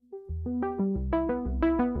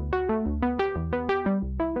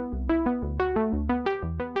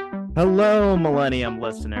Hello, Millennium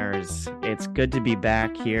listeners. It's good to be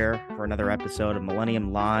back here for another episode of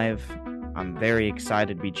Millennium Live. I'm very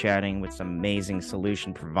excited to be chatting with some amazing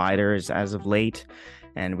solution providers as of late,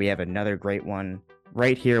 and we have another great one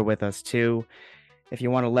right here with us, too. If you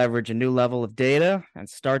want to leverage a new level of data and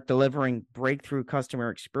start delivering breakthrough customer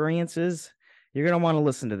experiences, you're going to want to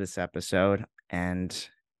listen to this episode. And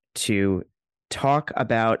to talk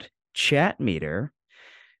about ChatMeter,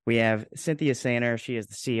 we have Cynthia Sainer. She is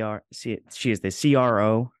the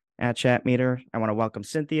CRO at ChatMeter. I want to welcome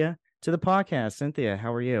Cynthia to the podcast. Cynthia,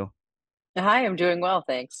 how are you? Hi, I'm doing well,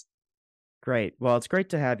 thanks. Great. Well, it's great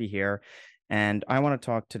to have you here. And I want to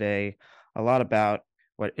talk today a lot about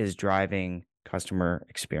what is driving customer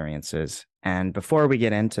experiences. And before we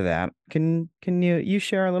get into that, can you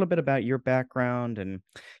share a little bit about your background and,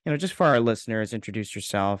 just for our listeners, introduce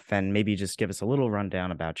yourself and maybe just give us a little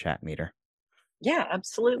rundown about ChatMeter. Yeah,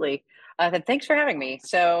 absolutely. Thanks for having me.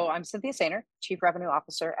 So I'm Cynthia Sainer, Chief Revenue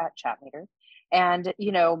Officer at ChatMeter. And,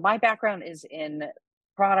 my background is in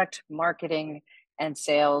product marketing and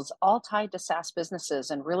sales, all tied to SaaS businesses.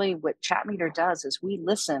 And really what ChatMeter does is we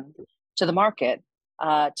listen to the market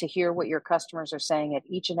to hear what your customers are saying at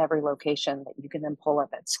each and every location that you can then pull up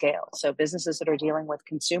at scale. So businesses that are dealing with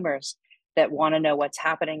consumers that want to know what's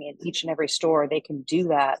happening in each and every store, they can do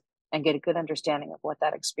that and get a good understanding of what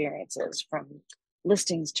that experience is, from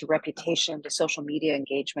listings to reputation to social media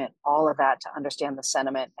engagement, all of that, to understand the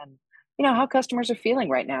sentiment and how customers are feeling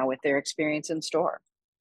right now with their experience in store.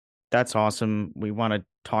 That's awesome. We want to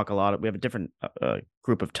talk a lot. We have a different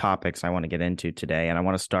group of topics I want to get into today, and I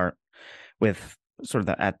want to start with sort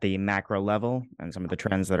of at the macro level and some of the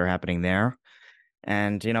trends that are happening there.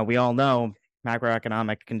 And we all know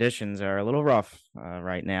macroeconomic conditions are a little rough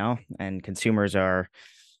right now, and consumers are,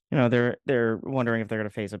 they're wondering if they're going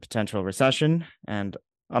to face a potential recession, and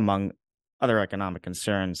among other economic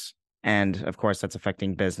concerns. And of course, that's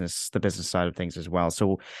affecting the business side of things as well.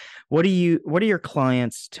 So what are your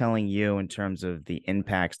clients telling you in terms of the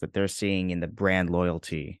impacts that they're seeing in the brand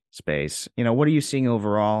loyalty space? What are you seeing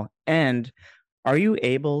overall? And are you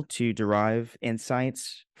able to derive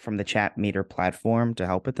insights from the ChatMeter platform to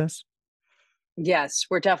help with this? Yes,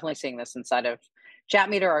 we're definitely seeing this inside of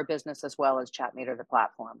ChatMeter, our business, as well as ChatMeter, the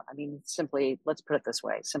platform. I mean, simply, let's put it this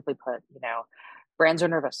way. Simply put, brands are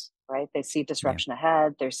nervous, right? They see Yeah. disruption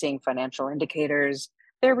ahead. They're seeing financial indicators.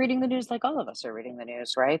 They're reading the news like all of us are reading the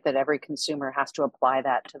news, right? That every consumer has to apply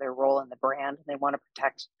that to their role in the brand. They want to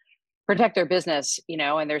protect their business,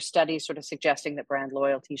 and there's studies sort of suggesting that brand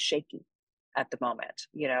loyalty is shaky at the moment,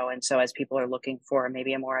 and so as people are looking for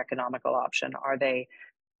maybe a more economical option, are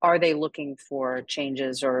they looking for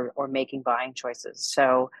changes or making buying choices?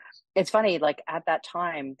 So it's funny, like at that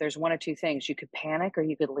time, there's one of two things. You could panic or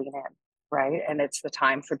you could lean in, right? And it's the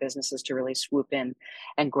time for businesses to really swoop in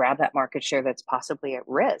and grab that market share that's possibly at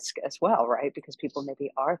risk as well, right? Because people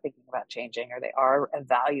maybe are thinking about changing or they are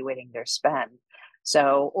evaluating their spend.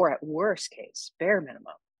 So, or at worst case, bare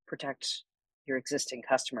minimum, protect your existing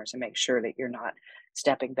customers and make sure that you're not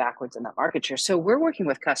stepping backwards in that market share. So we're working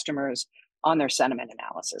with customers on their sentiment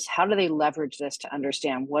analysis. How do they leverage this to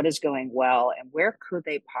understand what is going well and where could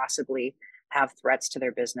they possibly have threats to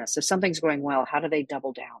their business? If something's going well, how do they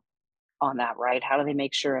double down on that, right? How do they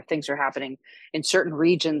make sure if things are happening in certain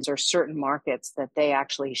regions or certain markets that they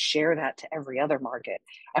actually share that to every other market?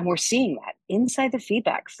 And we're seeing that inside the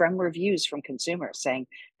feedback from reviews from consumers saying,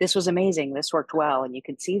 this was amazing, this worked well. And you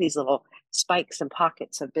can see these little spikes and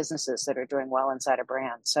pockets of businesses that are doing well inside a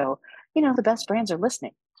brand. So, the best brands are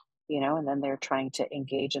listening, and then they're trying to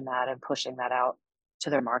engage in that and pushing that out to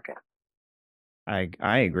their market.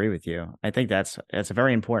 I agree with you. I think that's a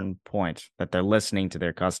very important point that they're listening to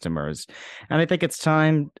their customers, and I think it's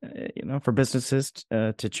time, for businesses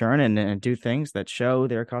to churn and do things that show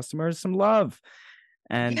their customers some love.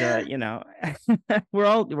 And Yeah. we're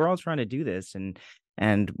all trying to do this,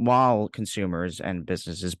 and while consumers and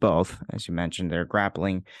businesses both, as you mentioned, they're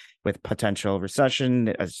grappling with potential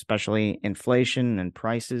recession, especially inflation and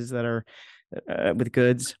prices that are with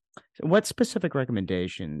goods. What specific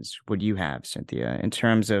recommendations would you have, Cynthia, in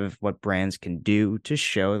terms of what brands can do to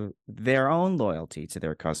show their own loyalty to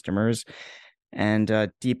their customers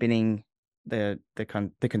and deepening the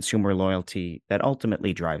consumer loyalty that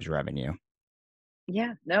ultimately drives revenue?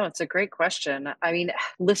 Yeah, no, it's a great question. I mean,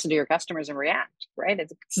 listen to your customers and react, right?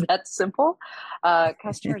 It's that simple.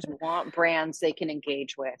 Customers want brands they can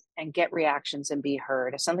engage with and get reactions and be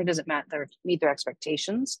heard. If something doesn't meet their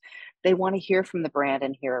expectations, they want to hear from the brand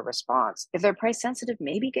and hear a response. If they're price sensitive,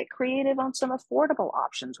 maybe get creative on some affordable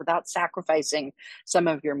options without sacrificing some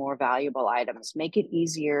of your more valuable items. Make it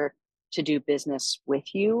easier to do business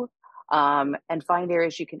with you, and find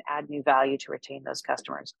areas you can add new value to retain those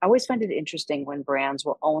customers. I always find it interesting when brands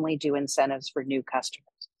will only do incentives for new customers.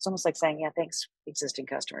 It's almost like saying, yeah, thanks, existing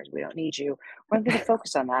customers. We don't need you. We're not going to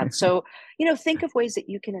focus on that. So, think of ways that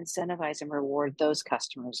you can incentivize and reward those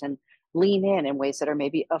customers and lean in ways that are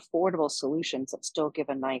maybe affordable solutions that still give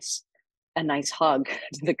a nice hug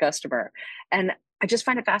to the customer. And I just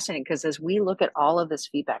find it fascinating because as we look at all of this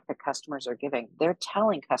feedback that customers are giving, they're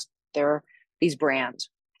telling these brands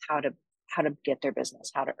how to get their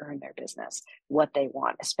business, how to earn their business, what they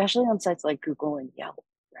want, especially on sites like Google and Yelp,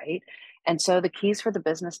 right? And so the keys for the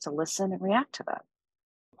business to listen and react to that.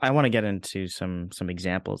 I want to get into some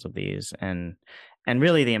examples of these and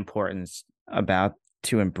really the importance about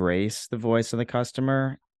to embrace the voice of the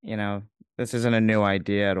customer. This isn't a new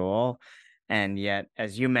idea at all. And yet,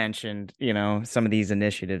 as you mentioned, some of these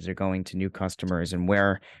initiatives are going to new customers, and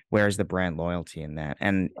where's the brand loyalty in that?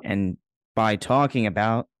 And by talking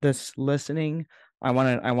about this listening, I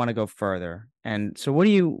want to go further. And so what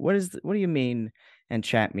do you mean, and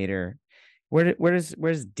Chat Meter, where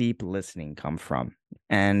does deep listening come from?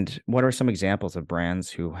 And what are some examples of brands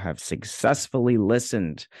who have successfully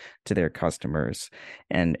listened to their customers?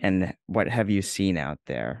 And what have you seen out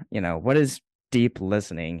there? What is deep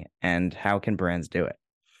listening and how can brands do it?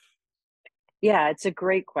 Yeah, it's a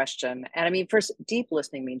great question. And I mean, first, deep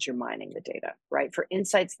listening means you're mining the data, right? For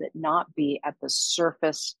insights that not be at the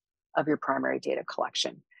surface of your primary data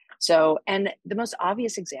collection. So, and the most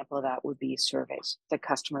obvious example of that would be surveys that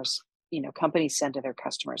companies send to their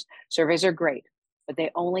customers. Surveys are great, but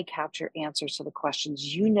they only capture answers to the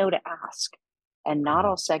questions you know to ask. And not Mhm.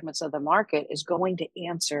 all segments of the market is going to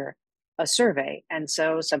answer a survey. And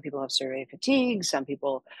so some people have survey fatigue, some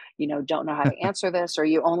people, don't know how to answer this, or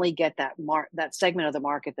you only get that segment of the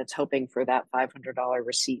market that's hoping for that $500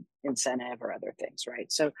 receipt incentive or other things,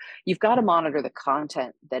 right? So you've got to monitor the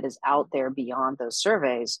content that is out there beyond those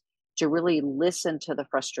surveys to really listen to the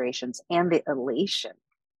frustrations and the elation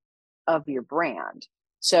of your brand.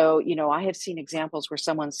 So, I have seen examples where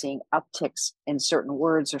someone's seeing upticks in certain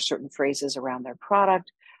words or certain phrases around their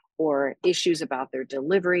product or issues about their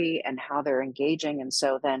delivery and how they're engaging. And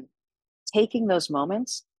so then taking those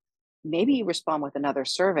moments, maybe you respond with another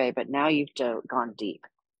survey, but now you've gone deep,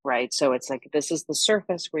 right? So it's like this is the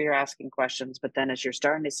surface where you're asking questions, but then as you're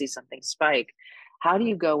starting to see something spike, how do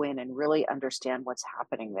you go in and really understand what's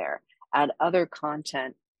happening there? Add other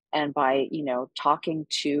content, and by talking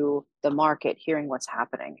to the market, hearing what's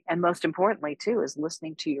happening, and most importantly too is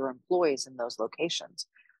listening to your employees in those locations.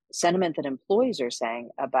 Sentiment that employees are saying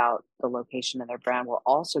about the location of their brand will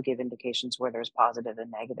also give indications where there's positive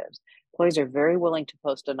and negatives. Employees are very willing to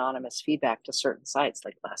post anonymous feedback to certain sites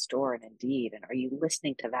like Glassdoor and Indeed. And are you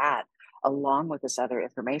listening to that along with this other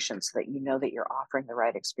information so that you know that you're offering the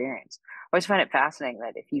right experience? I always find it fascinating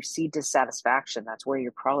that if you see dissatisfaction, that's where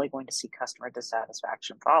you're probably going to see customer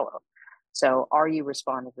dissatisfaction follow. So are you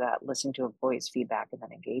responding to that, listening to employees' feedback and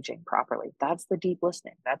then engaging properly? That's the deep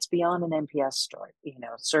listening. That's beyond an NPS story,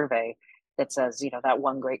 survey that says, that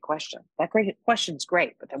one great question. That great question's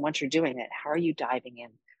great, but then once you're doing it, how are you diving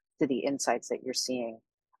in to the insights that you're seeing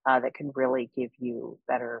that can really give you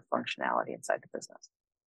better functionality inside the business?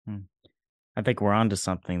 Hmm. I think we're on to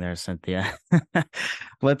something there, Cynthia.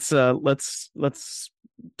 Let's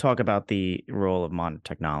talk about the role of modern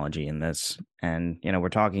technology in this. And we're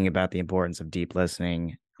talking about the importance of deep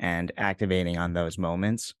listening and activating on those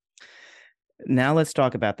moments. Now let's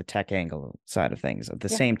talk about the tech angle side of things, of the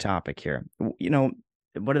Yeah. same topic here.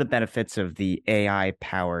 What are the benefits of the AI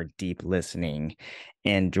powered deep listening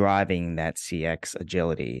and driving that CX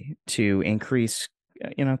agility to increase,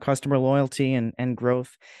 customer loyalty and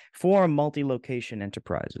growth for multi-location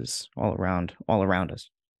enterprises all around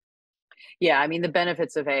us? Yeah, I mean, the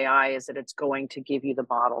benefits of AI is that it's going to give you the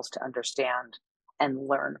models to understand and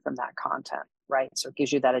learn from that content, right? So it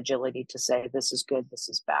gives you that agility to say, this is good, this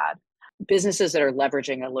is bad. Businesses that are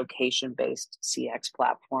leveraging a location based CX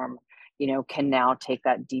platform, can now take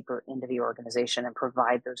that deeper into the organization and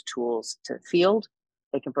provide those tools to field.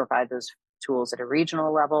 They can provide those tools at a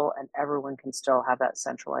regional level, and everyone can still have that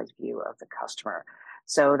centralized view of the customer.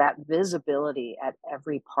 So that visibility at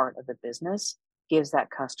every part of the business gives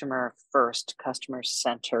that customer first, customer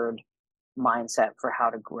centered mindset for how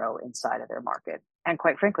to grow inside of their market. And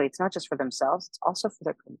quite frankly, it's not just for themselves, it's also for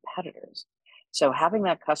their competitors. So having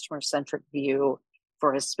that customer centric view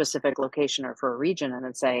for a specific location or for a region, and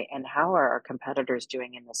then say, and how are our competitors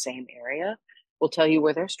doing in the same area, will tell you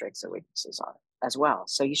where their strengths and weaknesses are as well.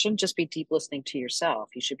 So you shouldn't just be deep listening to yourself.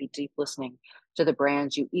 You should be deep listening to the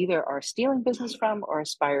brands you either are stealing business from or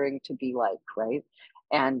aspiring to be like, right?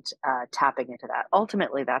 And tapping into that.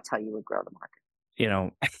 Ultimately, that's how you would grow the market. You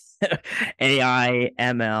know, AI,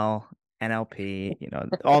 ML, NLP,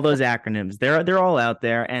 all those acronyms, they're all out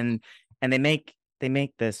there, and they make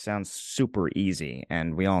this sound super easy,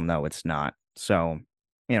 and we all know it's not. So,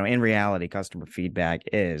 in reality, customer feedback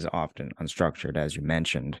is often unstructured, as you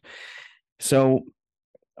mentioned. So,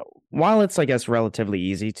 while it's, I guess, relatively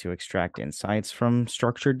easy to extract insights from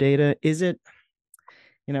structured data,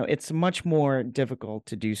 it's much more difficult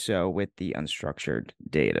to do so with the unstructured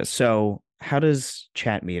data. So, how does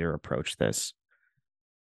ChatMeter approach this?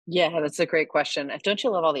 Yeah, that's a great question. And don't you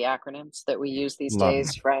love all the acronyms that we use these Love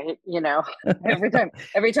days, right? Every time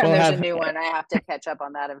we'll there's a have new one, I have to catch up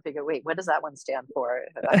on that and figure, wait, what does that one stand for?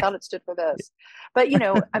 I thought it stood for this. But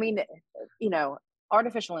I mean, you know,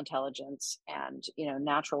 artificial intelligence and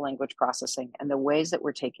natural language processing and the ways that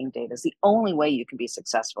we're taking data is the only way you can be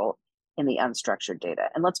successful in the unstructured data.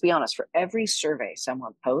 And let's be honest, for every survey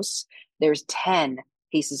someone posts, there's 10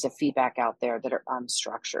 pieces of feedback out there that are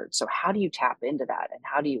unstructured. So how do you tap into that and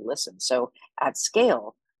how do you listen? So at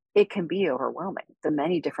scale, it can be overwhelming. The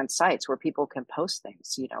many different sites where people can post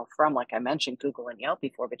things, from, like I mentioned, Google and Yelp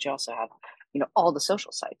before, but you also have, all the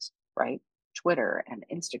social sites, right? Twitter and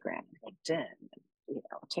Instagram and LinkedIn and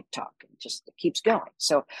TikTok, and just it keeps going.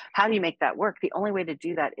 So how do you make that work? The only way to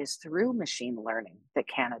do that is through machine learning that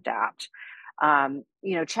can adapt.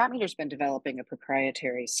 ChatMeter's been developing a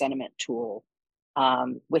proprietary sentiment tool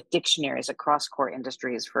with dictionaries across core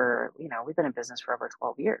industries for, we've been in business for over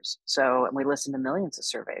 12 years. So, and we listen to millions of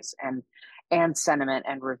surveys and sentiment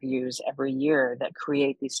and reviews every year that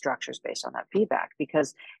create these structures based on that feedback,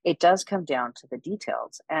 because it does come down to the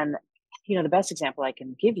details. And, the best example I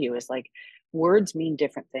can give you is, like, words mean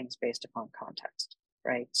different things based upon context,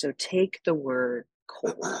 right? So take the word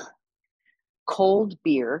cold. Cold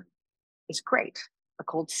beer is great. A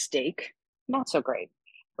cold steak, not so great,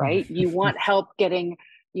 right? You want help getting,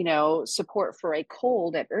 support for a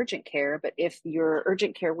cold at urgent care, but if your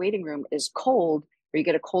urgent care waiting room is cold, or you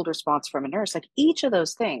get a cold response from a nurse, like, each of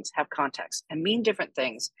those things have context and mean different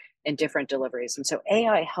things in different deliveries. And so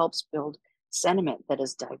AI helps build sentiment that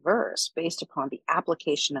is diverse based upon the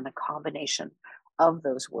application and the combination of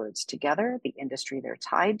those words together, the industry they're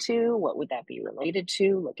tied to, what would that be related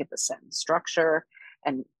to, look at the sentence structure,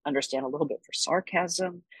 and understand a little bit for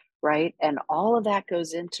sarcasm, right? And all of that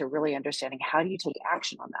goes into really understanding how do you take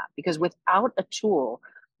action on that? Because without a tool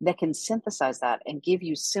that can synthesize that and give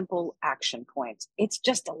you simple action points, it's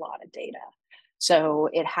just a lot of data. So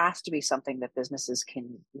it has to be something that businesses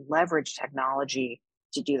can leverage technology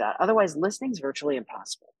to do that. Otherwise, listening is virtually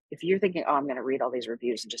impossible. If you're thinking, oh, I'm going to read all these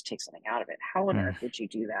reviews and just take something out of it, how on earth would you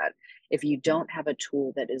do that if you don't have a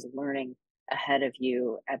tool that is learning ahead of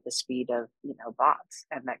you at the speed of bots,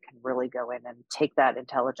 and that can really go in and take that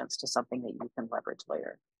intelligence to something that you can leverage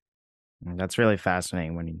later? That's really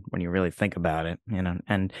fascinating when you really think about it,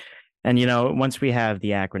 and once we have the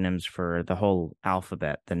acronyms for the whole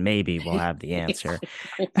alphabet, then maybe we'll have the answer.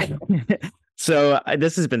 So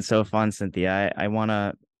this has been so fun, Cynthia. I want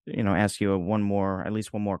to ask you at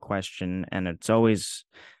least one more question, and it's always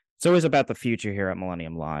about the future here at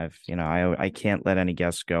Millennium Live. I can't let any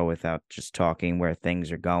guests go without just talking where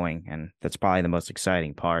things are going, and that's probably the most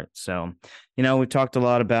exciting part. So, we've talked a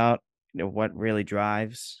lot about what really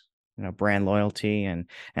drives brand loyalty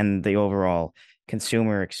and the overall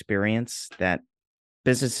consumer experience that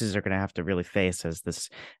businesses are going to have to really face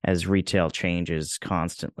as retail changes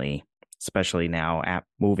constantly, especially now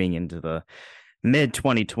moving into the mid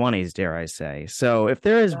 2020s, dare I say. So, if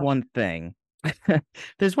there is one thing,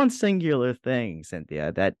 there's one singular thing,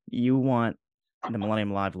 Cynthia, that you want the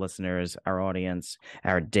Millennium Live listeners, our audience,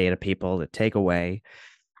 our data people to take away,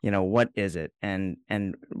 what is it? And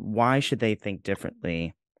why should they think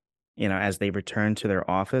differently, as they return to their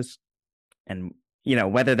office, and,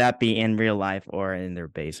 whether that be in real life or in their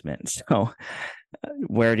basement. So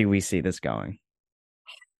where do we see this going?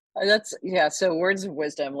 So words of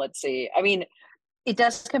wisdom. Let's see. I mean, it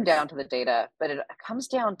does come down to the data, but it comes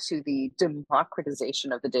down to the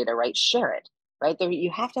democratization of the data, right? Share it, right? There,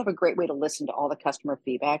 you have to have a great way to listen to all the customer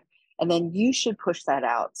feedback, and then you should push that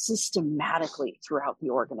out systematically throughout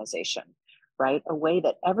the organization, right? A way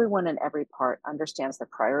that everyone in every part understands the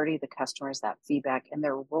priority of the customers, that feedback, and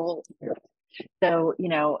their role. So,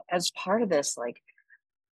 as part of this, like,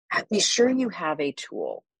 Be sure you have a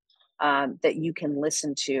tool that you can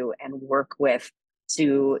listen to and work with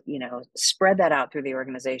to, spread that out through the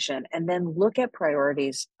organization, and then look at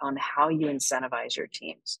priorities on how you incentivize your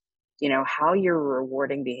teams, how you're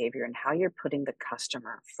rewarding behavior and how you're putting the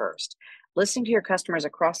customer first. Listening to your customers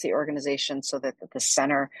across the organization so that the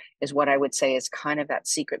center is what I would say is kind of that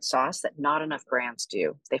secret sauce that not enough brands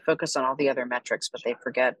do. They focus on all the other metrics, but they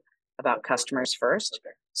forget about customers first.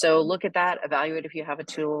 So look at that, evaluate if you have a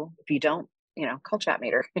tool. If you don't, call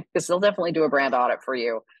Chatmeter because they'll definitely do a brand audit for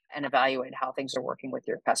you and evaluate how things are working with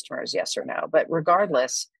your customers, yes or no. But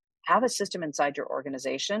regardless, have a system inside your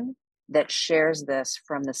organization that shares this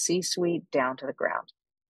from the C-suite down to the ground.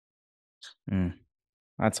 Mm,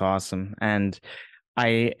 that's awesome. And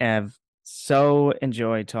I have so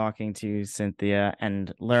enjoyed talking to you, Cynthia,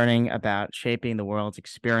 and learning about shaping the world's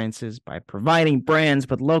experiences by providing brands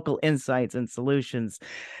with local insights and solutions.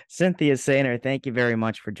 Cynthia Sainer, thank you very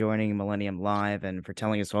much for joining Millennium Live and for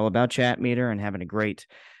telling us all about Chatmeter and having a great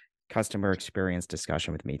customer experience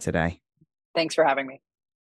discussion with me today. Thanks for having me.